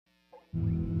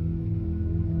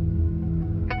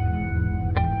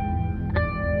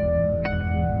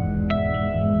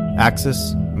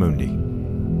Axis Mundi.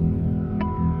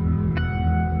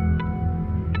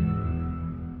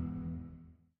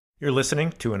 You're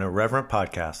listening to an Irreverent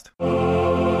podcast.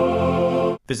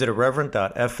 Visit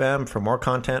irreverent.fm for more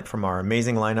content from our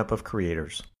amazing lineup of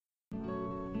creators.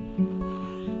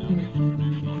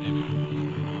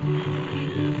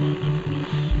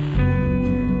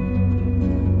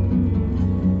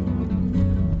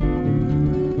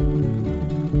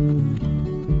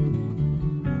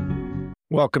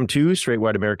 Welcome to Straight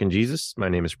White American Jesus. My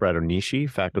name is Brad Onishi,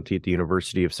 faculty at the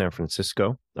University of San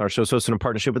Francisco. Our show is hosted in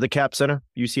partnership with the CAP Center,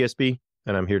 UCSB,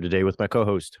 and I'm here today with my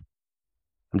co-host.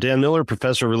 I'm Dan Miller,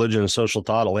 professor of religion and social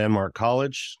thought at Landmark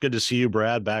College. Good to see you,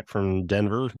 Brad, back from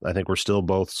Denver. I think we're still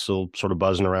sort of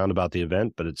buzzing around about the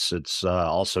event, but it's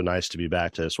also nice to be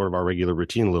back to sort of our regular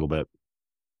routine a little bit.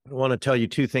 I want to tell you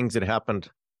two things that happened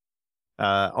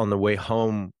on the way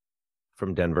home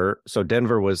from Denver. So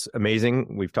Denver was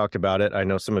amazing. We've talked about it. I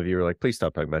know some of you are like, please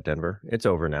stop talking about Denver. It's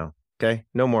over now. Okay.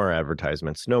 No more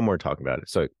advertisements. No more talking about it.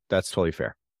 So that's totally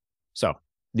fair. So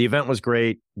the event was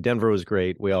great. Denver was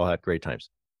great. We all had great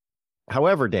times.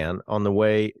 However, Dan, on the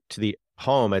way to the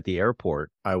home at the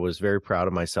airport, I was very proud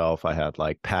of myself. I had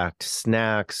like packed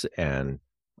snacks and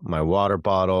my water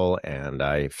bottle, and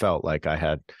I felt like I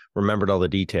had remembered all the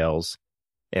details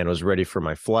and was ready for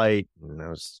my flight. And I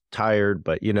was tired,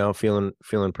 but,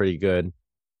 feeling pretty good.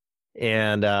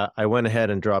 And I went ahead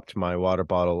and dropped my water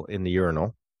bottle in the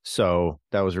urinal. So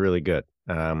that was really good.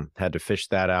 Had to fish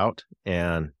that out,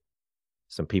 and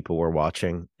some people were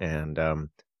watching. And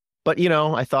but,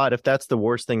 I thought if that's the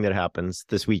worst thing that happens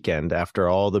this weekend after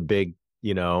all the big,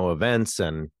 events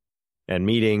and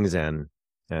meetings and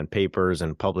papers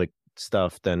and public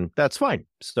stuff, then that's fine.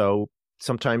 So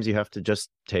sometimes you have to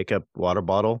just take a water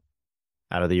bottle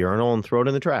out of the urinal and throw it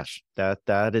in the trash.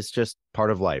 That is just part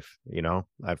of life.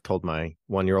 I've told my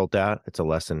 1-year-old that it's a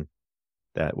lesson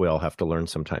that we all have to learn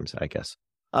sometimes, I guess.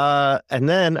 And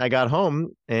then I got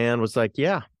home and was like,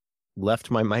 left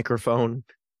my microphone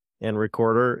and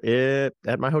recorder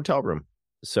at my hotel room.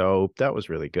 So that was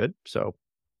really good. So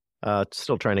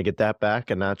still trying to get that back,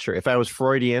 and not sure if I was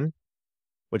Freudian,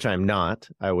 which I'm not.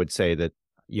 I would say that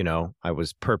I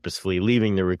was purposefully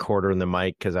leaving the recorder and the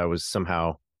mic because I was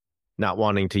somehow not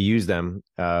wanting to use them.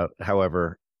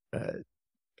 However,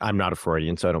 I'm not a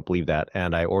Freudian, so I don't believe that.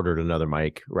 And I ordered another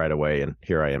mic right away, and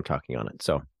here I am talking on it.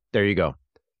 So there you go.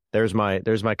 There's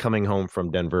my coming home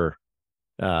from Denver.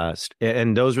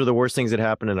 And those were the worst things that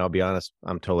happened. And I'll be honest,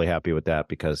 I'm totally happy with that,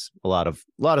 because a lot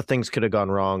of things could have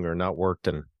gone wrong or not worked,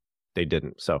 and they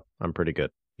didn't. So I'm pretty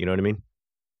good. You know what I mean?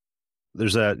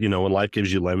 There's that, when life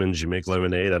gives you lemons, you make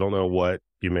lemonade. I don't know what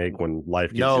you make when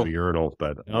life gives you a urinal,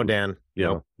 but no, Dan,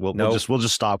 we'll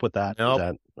just stop with that.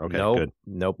 Nope. Okay, nope. Good.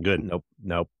 Nope. Good.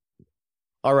 Nope.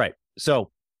 All right. So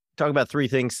talk about three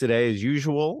things today as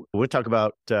usual. We'll talk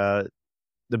about the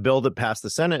bill that passed the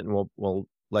Senate and will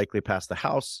likely pass the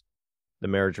House, the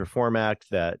Marriage Reform Act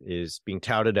that is being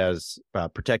touted as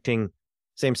protecting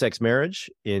same-sex marriage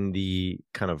in the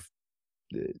kind of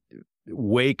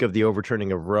wake of the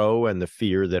overturning of Roe and the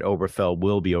fear that Obergefell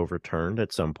will be overturned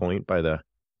at some point by the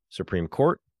Supreme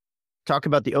Court. Talk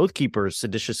about the Oath Keepers'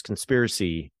 seditious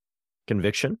conspiracy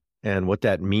conviction and what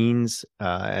that means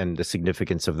and the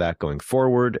significance of that going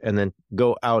forward. And then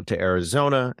go out to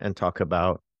Arizona and talk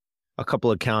about a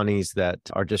couple of counties that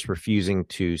are just refusing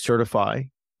to certify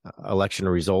election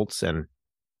results, and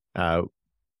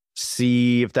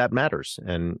see if that matters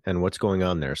and what's going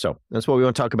on there. So that's what we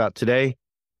want to talk about today.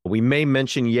 We may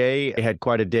mention Kanye had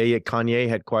quite a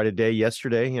day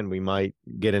yesterday, and we might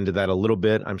get into that a little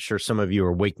bit. I'm sure some of you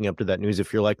are waking up to that news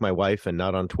if you're like my wife and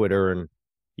not on Twitter, and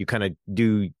you kind of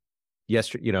do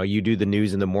you do the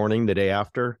news in the morning the day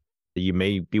after. You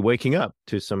may be waking up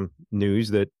to some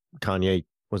news that Kanye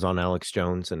was on Alex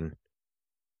Jones and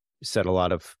said a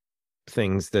lot of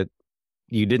things that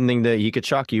you didn't think that he could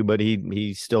shock you, but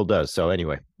he still does. So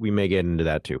anyway, we may get into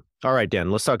that too. All right, Dan,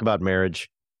 let's talk about marriage.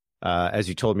 As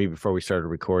you told me before we started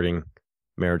recording,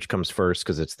 marriage comes first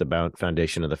because it's the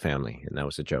foundation of the family. And that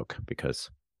was a joke, because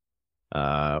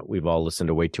we've all listened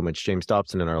to way too much James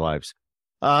Dobson in our lives.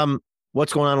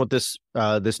 What's going on with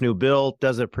this new bill?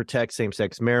 Does it protect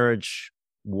same-sex marriage?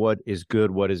 What is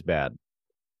good? What is bad?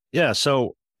 Yeah,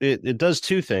 so it does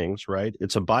two things, right?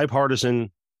 It's a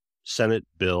bipartisan Senate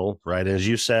bill, right? And as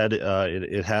you said,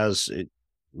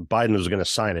 Biden was going to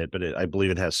sign it, but I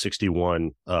believe it has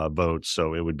 61 votes.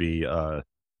 So it would be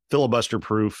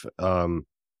filibuster-proof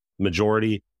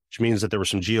majority, which means that there were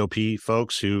some GOP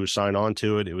folks who signed on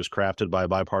to it. It was crafted by a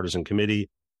bipartisan committee.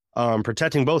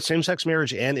 Protecting both same-sex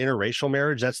marriage and interracial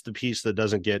marriage. That's the piece that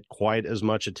doesn't get quite as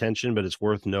much attention, but it's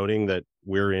worth noting that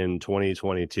we're in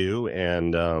 2022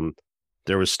 and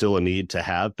there was still a need to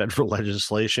have federal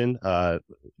legislation,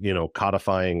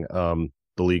 codifying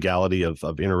the legality of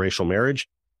interracial marriage.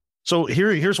 So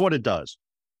here's what it does.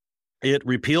 It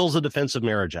repeals the Defense of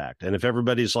Marriage Act. And if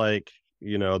everybody's like,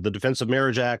 the Defense of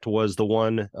Marriage Act was the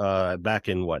one back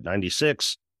in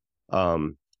 96,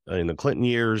 in the Clinton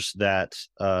years that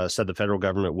said the federal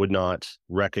government would not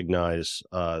recognize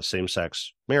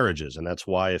same-sex marriages. And that's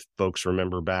why, if folks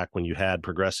remember back when you had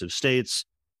progressive states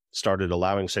started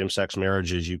allowing same-sex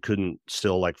marriages, you couldn't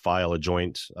still file a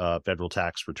joint federal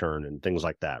tax return and things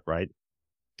like that, right?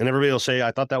 And everybody will say,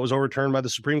 I thought that was overturned by the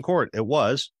Supreme Court. It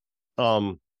was,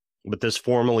 but this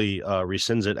formally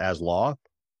rescinds it as law.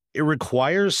 It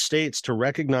requires states to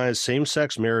recognize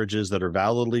same-sex marriages that are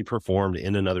validly performed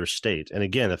in another state. And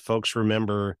again, if folks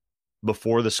remember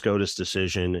before the SCOTUS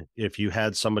decision, if you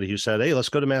had somebody who said, hey, let's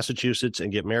go to Massachusetts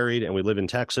and get married, and we live in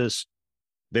Texas,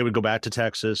 they would go back to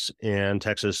Texas, and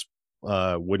Texas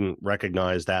wouldn't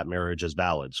recognize that marriage as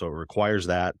valid. So it requires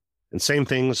that. And same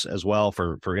things as well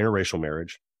for interracial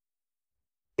marriage.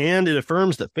 And it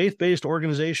affirms that faith-based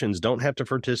organizations don't have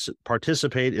to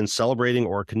participate in celebrating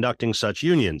or conducting such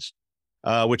unions,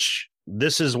 which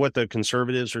this is what the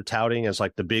conservatives are touting as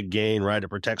the big gain, right? It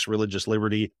protects religious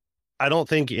liberty. I don't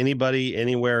think anybody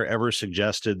anywhere ever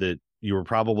suggested that you were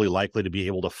probably likely to be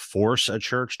able to force a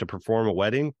church to perform a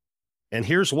wedding. And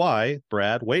here's why,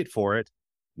 Brad, wait for it.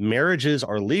 Marriages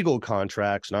are legal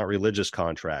contracts, not religious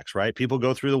contracts, right? People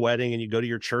go through the wedding and you go to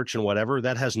your church and whatever.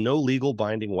 That has no legal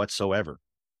binding whatsoever.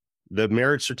 The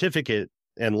marriage certificate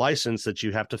and license that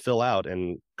you have to fill out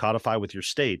and codify with your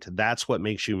state, that's what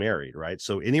makes you married, right?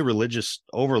 So any religious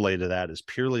overlay to that is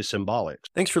purely symbolic.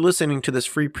 Thanks for listening to this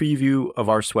free preview of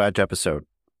our Swag episode.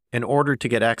 In order to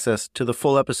get access to the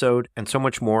full episode and so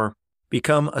much more,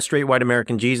 become a Straight White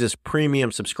American Jesus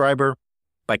premium subscriber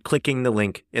by clicking the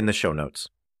link in the show notes.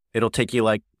 It'll take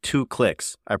you 2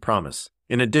 clicks, I promise.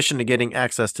 In addition to getting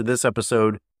access to this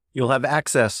episode, you'll have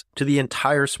access to the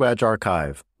entire Swag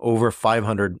archive, over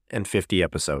 550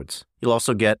 episodes. You'll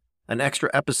also get an extra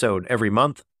episode every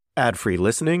month, ad-free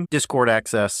listening, Discord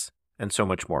access, and so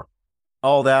much more.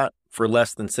 All that for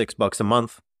less than $6 a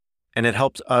month, and it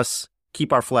helps us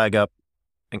keep our flag up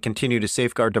and continue to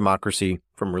safeguard democracy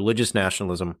from religious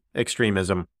nationalism,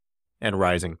 extremism, and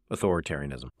rising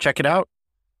authoritarianism. Check it out.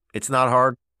 It's not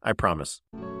hard, I promise.